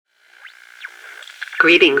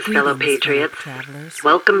Greetings, fellow patriots.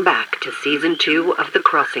 Welcome back to Season 2 of the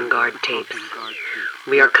Crossing Guard tapes.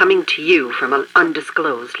 We are coming to you from an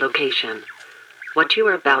undisclosed location. What you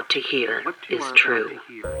are about to hear is true.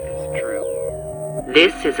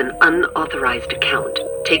 This is an unauthorized account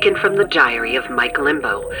taken from the diary of Mike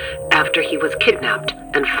Limbo after he was kidnapped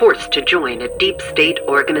and forced to join a deep state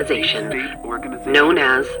organization known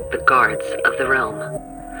as the Guards of the Realm.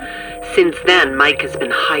 Since then, Mike has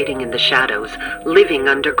been hiding in the shadows, living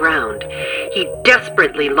underground. He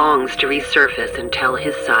desperately longs to resurface and tell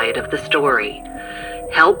his side of the story.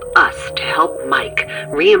 Help us to help Mike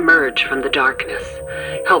re-emerge from the darkness.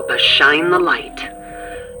 Help us shine the light.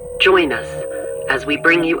 Join us as we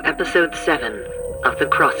bring you episode 7 of the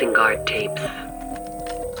Crossing Guard tapes.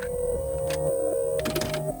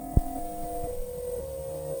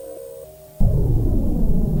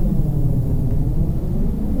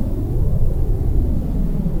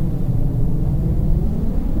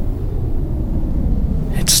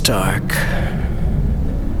 It's dark.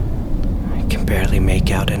 I can barely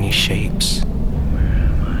make out any shapes.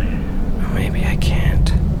 Or maybe I can't.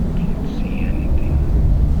 See anything.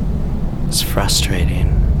 It's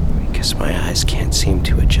frustrating because my eyes can't seem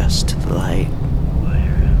to adjust to the light. Where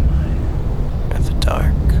am I? Or the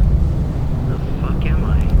dark. The fuck am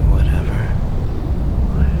I? Whatever.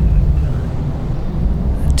 What have you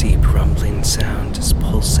done? A deep rumbling sound is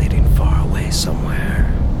pulsating far away somewhere.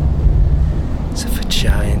 As if a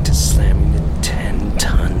giant is slamming a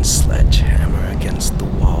 10-ton sledgehammer against the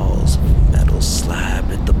walls of a metal slab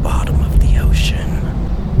at the bottom of the ocean.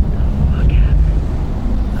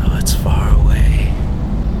 Though it's far away,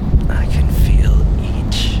 I can feel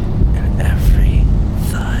each and every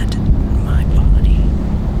thud in my body.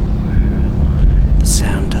 The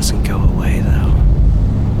sound doesn't go away, though.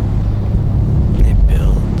 It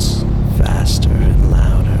builds faster and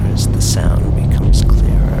louder as the sound becomes clearer.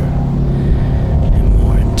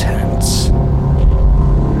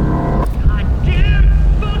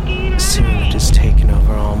 Soon it has taken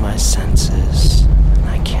over all my senses, and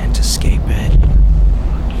I can't escape it.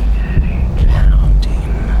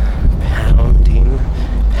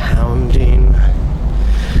 Pounding.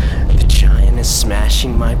 The giant is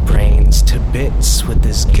smashing my brains to bits with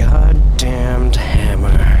this goddamned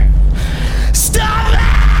hammer. Stop it!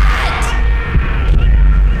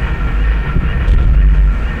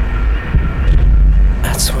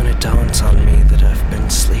 That's when it dawns on me that I've been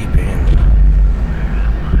sleeping.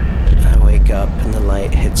 I wake up and the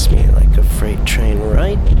light hits me like a freight train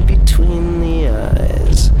right between the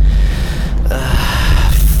eyes.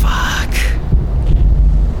 Fuck.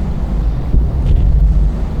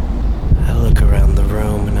 I look around the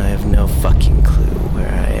room and I have no fucking clue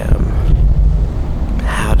where I am.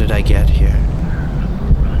 How did I get here?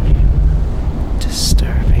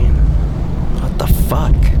 Disturbing. What the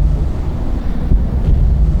fuck?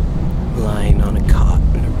 Lying on a cot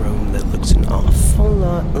in a room that looks an awful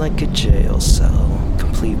lot like a jail cell,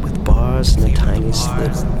 complete with bars and a tiny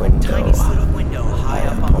slit window high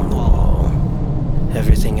up on the wall.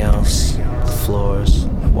 Everything else, the floors,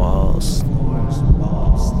 walls,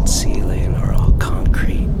 and ceiling are all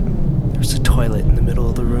concrete. There's a toilet in the middle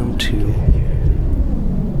of the room too.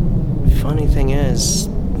 Funny thing is,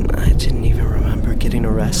 I didn't even remember getting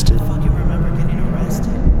arrested.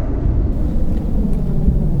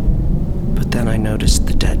 Then I noticed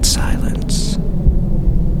the dead silence.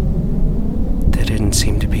 There didn't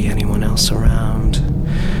seem to be anyone else around.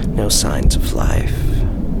 No signs of life.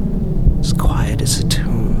 As quiet as a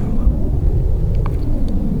tomb.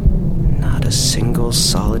 Not a single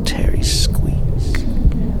solitary squeak,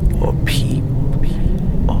 or peep,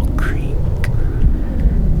 or creak.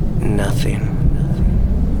 Nothing.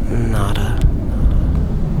 Nada.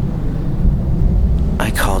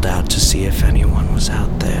 I called out to see if anyone was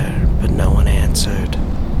out there, but no one answered.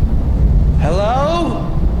 Hello?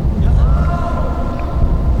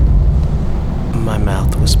 My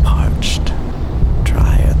mouth was parched,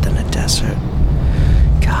 drier than a desert.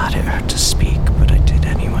 God, it hurt to speak, but I did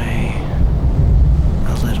anyway.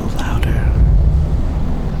 A little louder.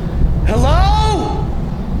 Hello?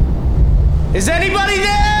 Is anybody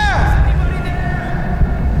there?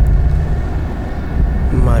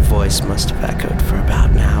 My voice must have echoed for about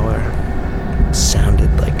an hour. It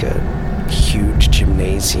sounded like a huge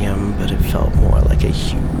gymnasium, but it felt more like a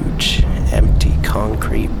huge, empty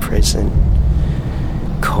concrete prison.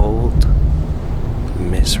 Cold,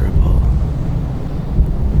 miserable.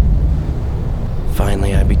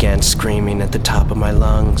 Finally, I began screaming at the top of my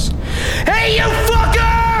lungs. Hey, you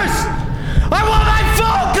fuckers! I want my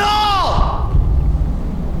phone call!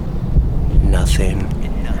 Nothing.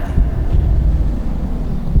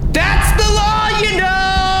 That's the law, you know!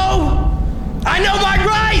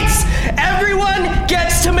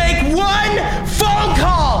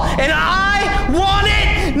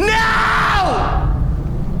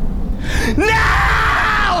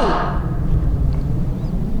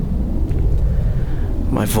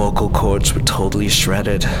 My vocal cords were totally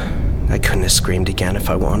shredded. I couldn't have screamed again if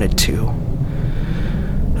I wanted to.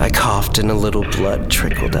 I coughed and a little blood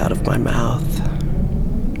trickled out of my mouth.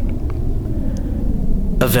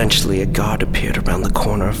 Eventually, a guard appeared around the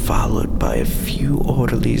corner, followed by a few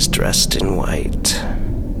orderlies dressed in white.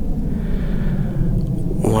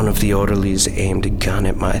 One of the orderlies aimed a gun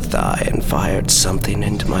at my thigh and fired something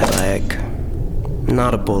into my leg.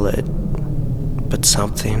 Not a bullet, but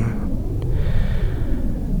something.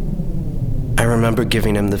 I remember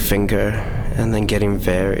giving him the finger and then getting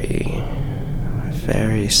very,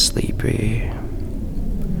 very sleepy.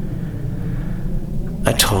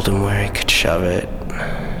 I told him where he could shove it.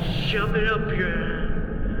 Shove it up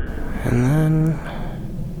here. And then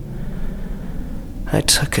I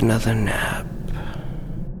took another nap.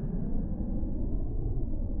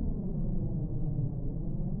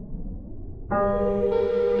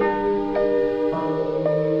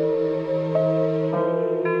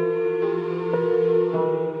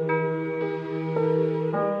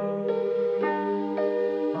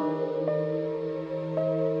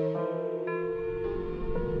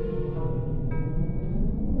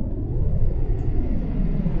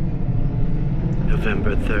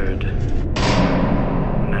 November 3rd,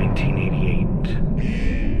 1988.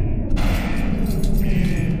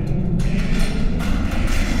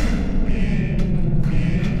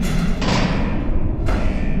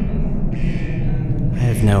 I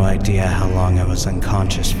have no idea how long I was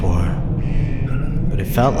unconscious for, but it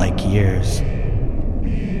felt like years.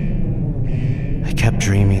 I kept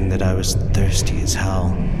dreaming that I was thirsty as hell.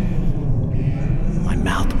 My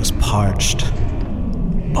mouth was parched,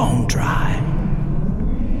 bone dry.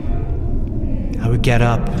 I would get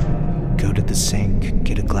up, go to the sink,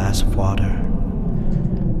 get a glass of water.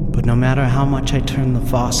 But no matter how much I turned the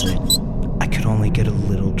faucet, I could only get a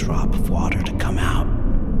little drop of water to come out.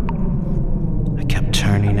 I kept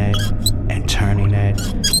turning it and turning it,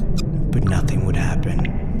 but nothing would happen.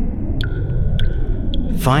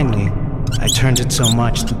 Finally, I turned it so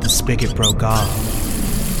much that the spigot broke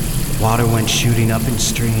off. Water went shooting up in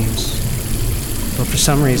streams. But for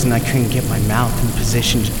some reason, I couldn't get my mouth in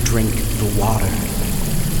position to drink the water.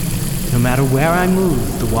 No matter where I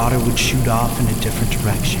moved, the water would shoot off in a different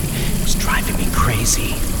direction. It was driving me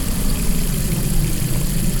crazy.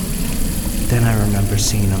 Then I remember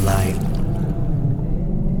seeing a light.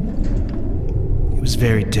 It was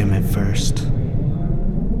very dim at first,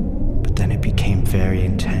 but then it became very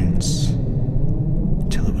intense,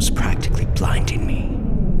 until it was practically blinding me.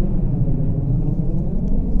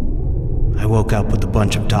 I woke up with a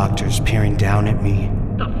bunch of doctors peering down at me.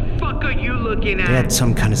 The fuck are you looking at? They had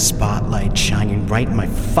some kind of spotlight shining right in my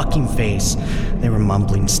fucking face. They were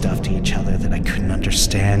mumbling stuff to each other that I couldn't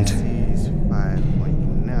understand.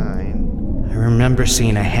 5.9. I remember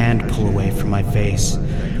seeing a hand pull away from my face.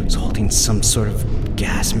 It was holding some sort of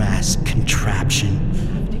gas mask contraption. I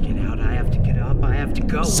have to get out, I have to get up, I have to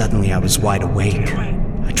go. Suddenly I was wide awake.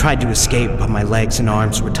 I tried to escape, but my legs and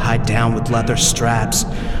arms were tied down with leather straps.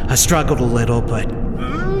 I struggled a little, but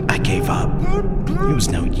I gave up. It was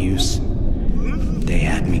no use. They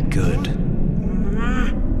had me good.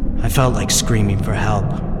 I felt like screaming for help,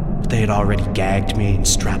 but they had already gagged me and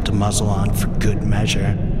strapped a muzzle on for good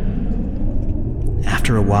measure.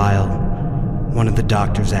 After a while, one of the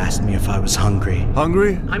doctors asked me if I was hungry.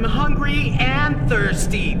 Hungry? I'm hungry and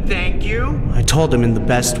thirsty, thank you. I told him in the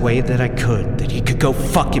best way that I could that he could go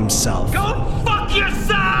fuck himself. Go fuck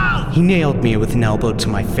yourself! He nailed me with an elbow to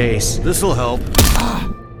my face. This'll help.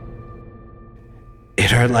 It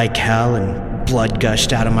hurt like hell and blood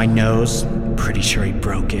gushed out of my nose. Pretty sure he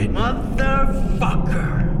broke it.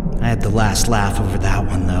 Motherfucker. I had the last laugh over that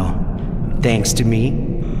one, though. Thanks to me,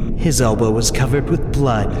 his elbow was covered with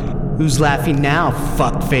blood. Who's laughing now,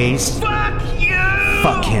 fuckface? Fuck you!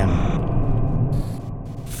 Fuck him.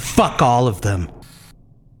 Fuck all of them.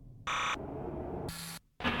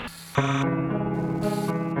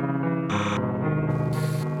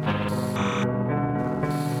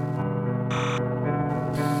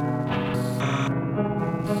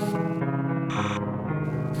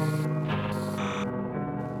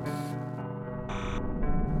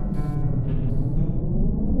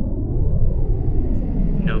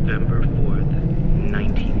 November 4th,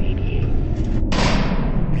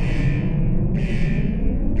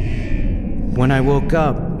 1988. When I woke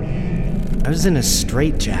up, I was in a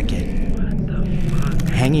straitjacket, What the fuck?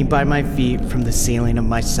 hanging by my feet from the ceiling of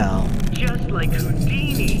my cell. Just like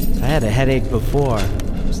Houdini. If I had a headache before,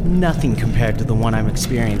 it was nothing compared to the one I'm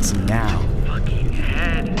experiencing now. Fucking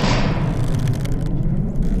head.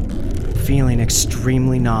 Feeling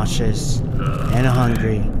extremely nauseous and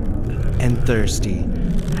hungry and thirsty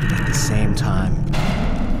at the same time.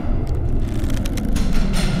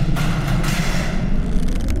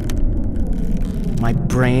 My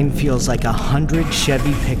brain feels like 100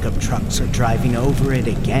 Chevy pickup trucks are driving over it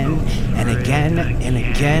again and again and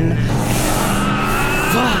again.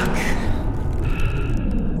 Fuck!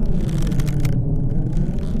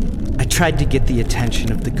 I tried to get the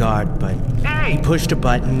attention of the guard, but he pushed a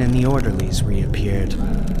button and the orderlies reappeared.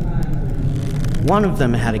 One of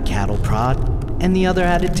them had a cattle prod, and the other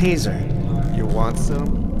had a taser. You want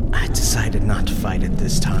some? I decided not to fight it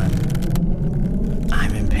this time.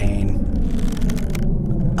 I'm in pain.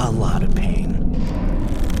 A lot of pain.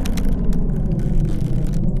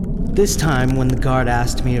 This time, when the guard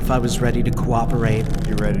asked me if I was ready to cooperate...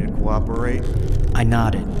 You ready to cooperate? I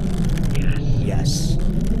nodded. Yes.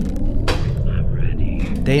 I'm ready.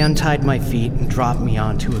 They untied my feet and dropped me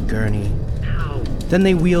onto a gurney. Then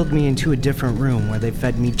they wheeled me into a different room where they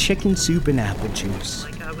fed me chicken soup and apple juice.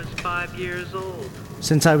 Like I was 5 years old.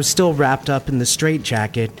 Since I was still wrapped up in the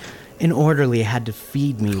straitjacket, an orderly had to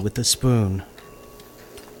feed me with a spoon.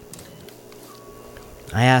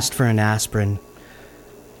 I asked for an aspirin,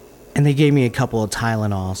 and they gave me a couple of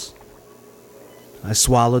Tylenols. I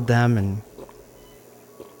swallowed them and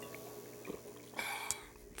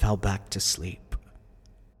fell back to sleep.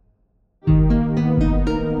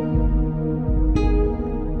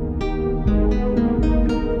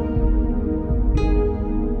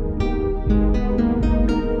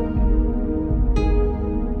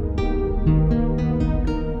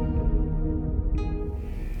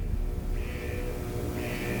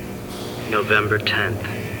 November 10th,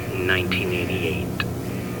 1988.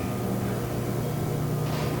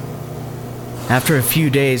 After a few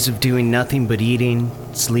days of doing nothing but eating,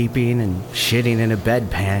 sleeping, and shitting in a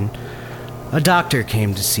bedpan, a doctor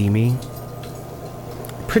came to see me.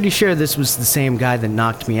 Pretty sure this was the same guy that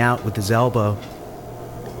knocked me out with his elbow.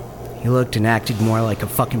 He looked and acted more like a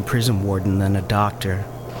fucking prison warden than a doctor.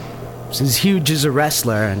 He was as huge as a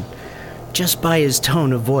wrestler, and just by his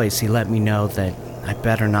tone of voice, he let me know that I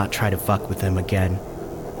better not try to fuck with him again.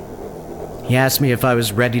 He asked me if I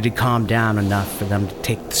was ready to calm down enough for them to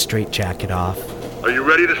take the straitjacket off. Are you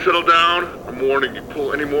ready to settle down? I'm warning you,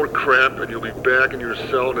 pull any more crap and you'll be back in your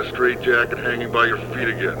cell in a straitjacket hanging by your feet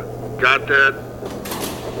again. Got that?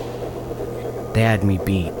 They had me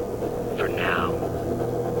beat. For now.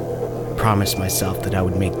 Promised myself that I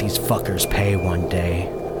would make these fuckers pay one day.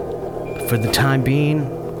 But for the time being,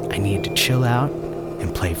 I needed to chill out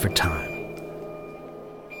and play for time.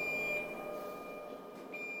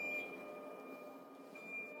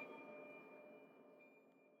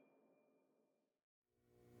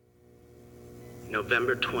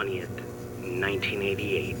 November 20th,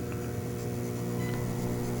 1988.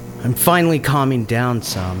 I'm finally calming down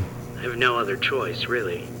some. I have no other choice,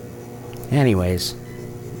 really. Anyways,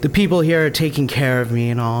 the people here are taking care of me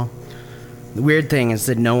and all. The weird thing is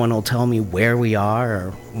that no one will tell me where we are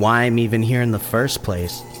or why I'm even here in the first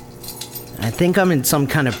place. I think I'm in some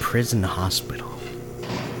kind of prison hospital.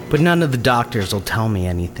 But none of the doctors will tell me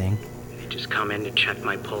anything. They just come in to check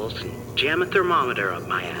my pulse and jam a thermometer up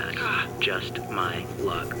my ass. Just my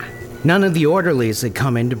luck. None of the orderlies that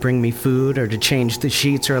come in to bring me food or to change the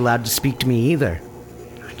sheets are allowed to speak to me either.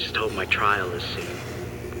 I just hope my trial is soon.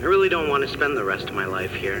 I really don't want to spend the rest of my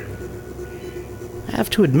life here. I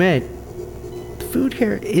have to admit, the food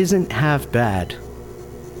here isn't half bad.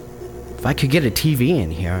 If I could get a TV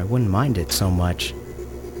in here, I wouldn't mind it so much.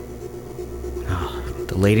 Oh,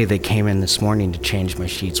 the lady that came in this morning to change my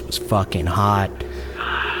sheets was fucking hot.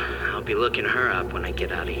 I'll be looking her up when I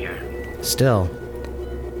get out of here. Still,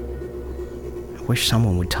 I wish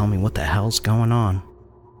someone would tell me what the hell's going on.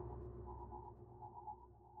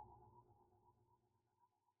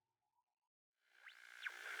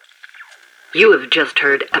 You have just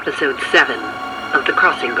heard episode 7 of the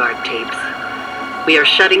Crossing Guard tapes. We are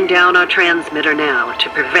shutting down our transmitter now to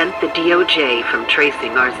prevent the DOJ from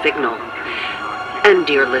tracing our signal. And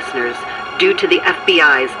dear listeners, due to the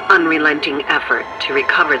FBI's unrelenting effort to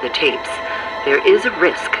recover the tapes, there is a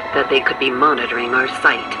risk that they could be monitoring our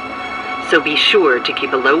site. So be sure to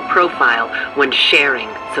keep a low profile when sharing,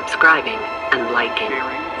 subscribing, and liking.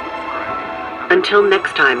 Until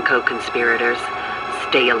next time, co-conspirators,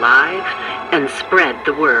 stay alive and spread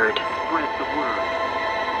the word.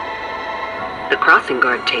 The Crossing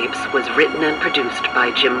Guard tapes was written and produced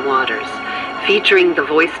by Jim Waters, featuring the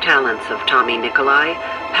voice talents of Tommy Nicolai,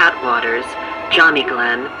 Pat Waters, Johnny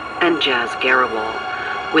Glenn, and Jazz Garrawal,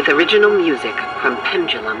 with original music from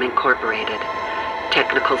Pendulum Incorporated.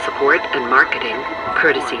 Technical support and marketing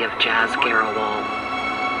courtesy of Jazz Garrawal.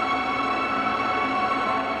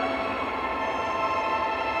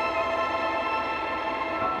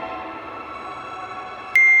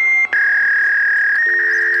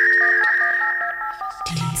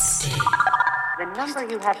 The number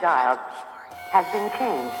you have dialed has been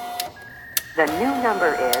changed. The new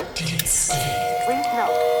number is... Please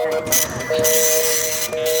note that...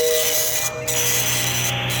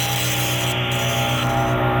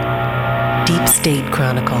 Deep State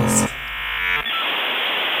Chronicles.